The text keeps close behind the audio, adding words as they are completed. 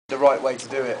the right way to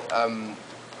do it,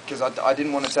 because I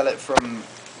didn't want to tell it from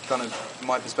kind of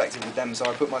my perspective with them, so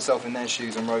I put myself in their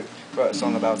shoes and wrote a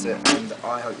song about it, and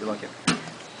I hope you like it.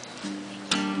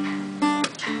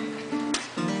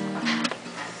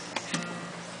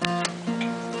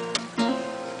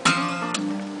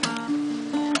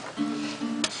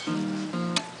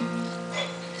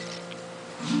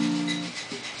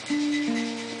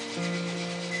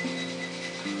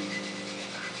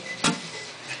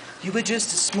 You were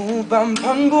just a small bump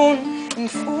unborn. In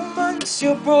 4 months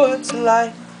you're brought to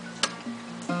life,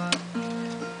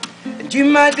 and you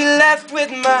might be left with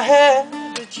my hair,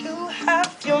 but you'll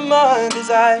have your mother's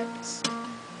eyes.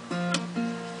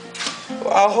 Oh,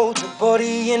 I'll hold your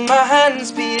body in my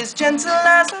hands, be as gentle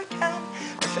as I can,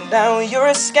 but for now you're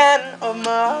a scan of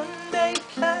my unmade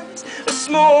plans. A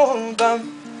small bump,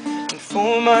 in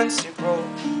 4 months you're brought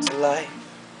to life,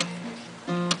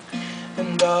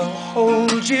 and I'll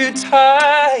hold you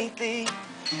tightly.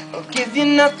 I'll give you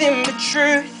nothing but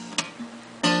truth.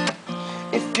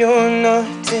 If you're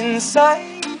not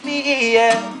inside me,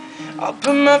 yeah, I'll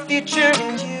put my future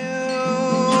in you.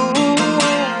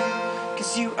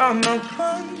 'Cause you are my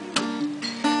one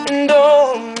and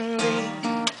only,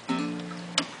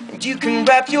 and you can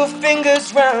wrap your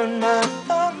fingers round my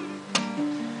thumb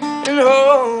and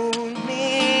hold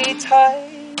me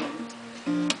tight.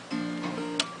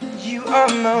 You are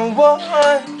my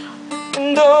one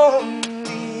and only.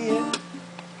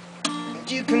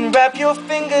 You can wrap your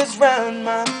fingers round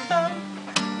my thumb,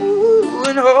 ooh,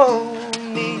 and hold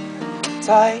me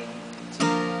tight,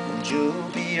 and you'll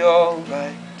be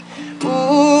alright.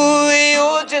 Ooh,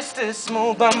 you're just a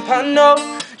small bump, I know.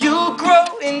 You'll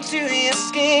grow into your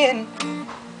skin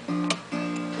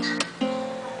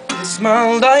with a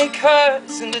smile like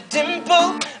hers and a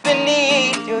dimple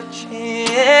beneath your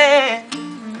chin.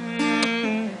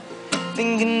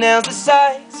 Fingernails the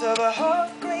size of a half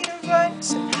grain of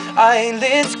rice,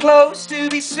 eyelids closed to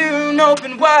be soon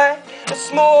open wide. A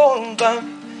small bump,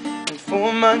 in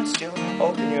 4 months you'll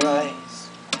open your eyes,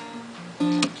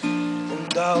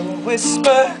 and I'll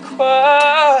whisper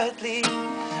quietly.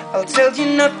 I'll tell you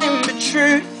nothing but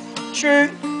truth,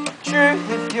 truth, truth.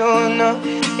 If you're not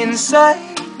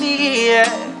inside me,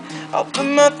 yeah, I'll put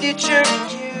my future in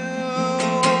you.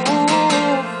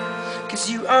 'Cause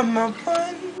you are my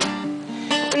one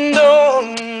and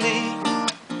only,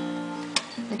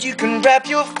 and you can wrap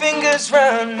your fingers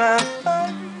round my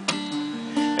thumb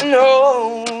and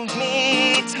hold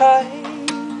me tight.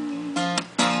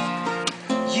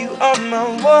 You are my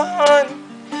one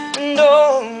and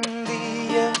only,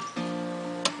 yeah,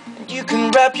 and you can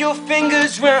wrap your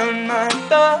fingers round my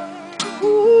thumb,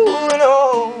 ooh, and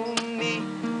hold me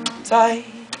tight,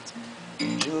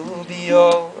 and you'll be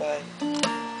alright.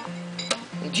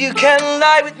 And you can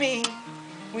lie with me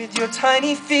with your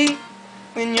tiny feet.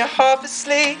 When you're half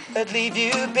asleep, I'd leave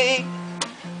you be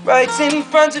right in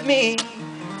front of me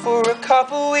for a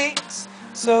couple weeks,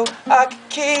 so I could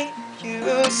keep you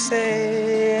safe.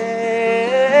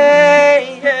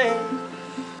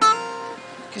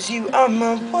 'Cause you are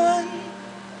my one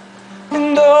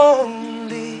and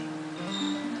only,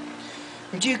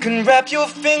 and you can wrap your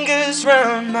fingers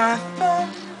round my thumb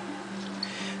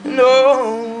and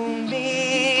hold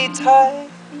me tight.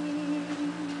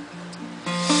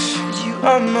 You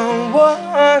are my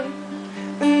one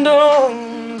and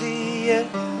only, yeah,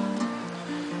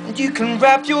 and you can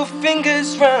wrap your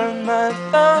fingers round my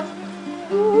thumb,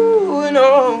 ooh, and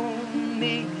hold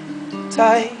me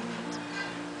tight,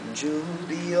 and you'll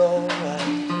be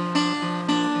alright.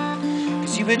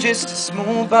 'Cause you were just a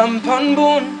small bump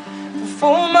unborn for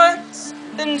 4 months,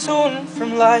 then torn from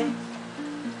life.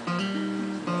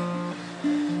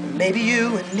 Maybe you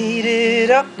were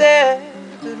needed up there,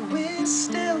 but we're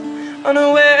still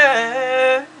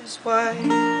unawares why.